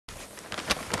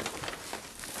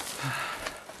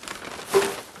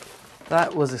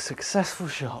That was a successful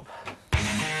shop.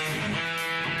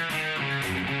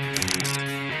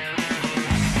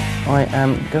 I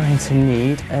am going to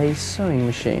need a sewing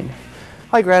machine.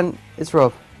 Hi Gran, it's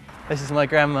Rob. This is my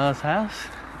grandma's house.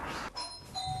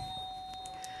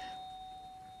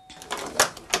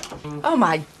 Oh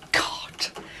my God!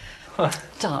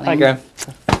 Darling. Hi Gran.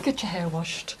 Get your hair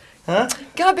washed. Huh?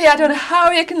 Gabby, I don't know how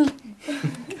you can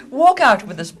walk out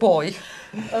with this boy.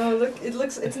 Oh look,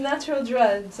 it's natural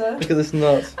dreads, huh? Look at this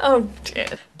knot. Oh dear.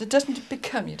 That doesn't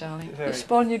become you, darling. Very. He's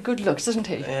spoiling your good looks, doesn't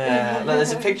he? Yeah, look,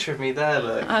 there's a picture of me there,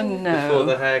 look. I know. Before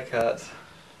the haircut.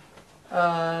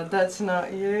 That's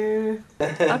not you.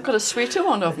 I've got a sweeter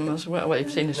one of them as well. Well,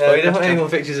 you've seen his No, we don't want any photo. more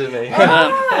pictures of me.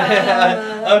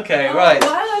 Ah. Okay, right.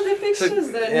 Why are the pictures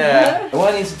then? Yeah.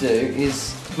 What I need to do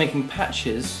is making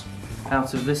patches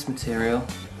out of this material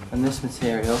and this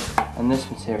material and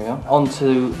this material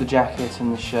onto the jacket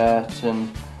and the shirt, and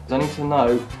I need to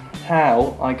know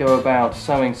how I go about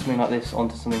sewing something like this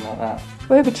onto something like that. Have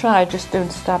you ever tried just doing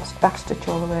back stitch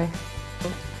all the way?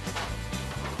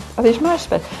 Are these my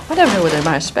specs? I don't know whether they're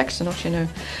my specs or not, you know.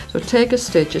 So take a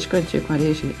stitch, it's going to do quite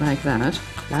easy like that,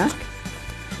 back.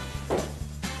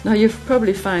 Now you'll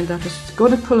probably find that it's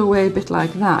going to pull away a bit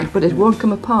like that, but it won't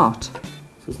come apart.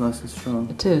 So it's nice and strong.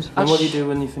 It is. And what do you do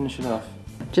when you finish it off?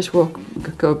 Just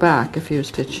go back a few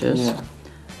stitches. Yeah.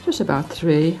 Just about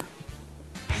 3.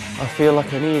 I feel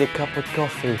like I need a cup of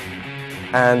coffee.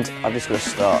 And I'm just going to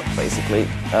start, basically.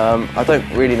 I don't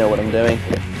really know what I'm doing.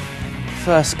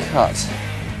 First cut.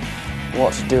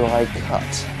 What do I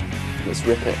cut? Let's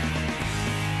rip it.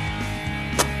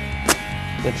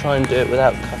 I'm going to try and do it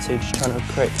without cutting, just trying to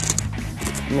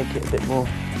make it a bit more.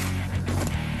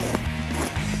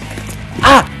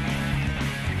 Ah!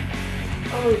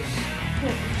 Oh,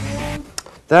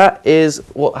 That is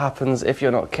what happens if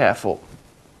you're not careful.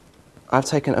 I've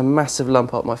taken a massive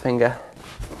lump off my finger.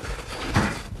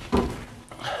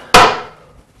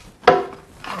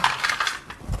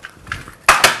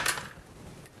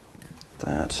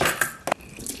 That.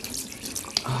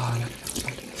 Oh,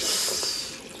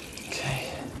 okay.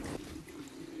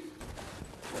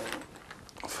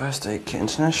 First Aid Kit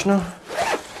International.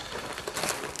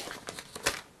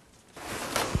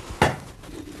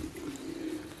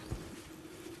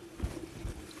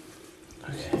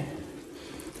 Okay.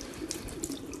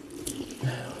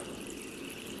 Now.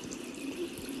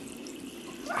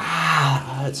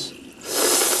 Ah, hurts.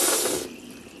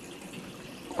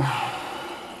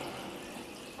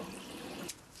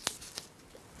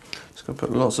 Just gonna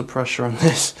put lots of pressure on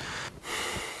this.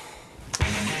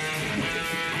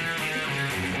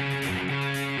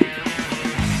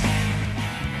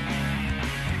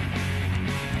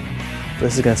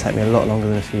 This is going to take me a lot longer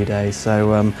than a few days,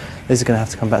 so this is going to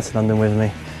have to come back to London with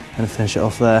me and finish it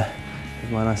off there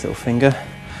with my nice little finger.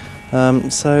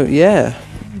 So yeah,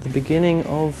 the beginning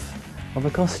of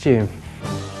a costume.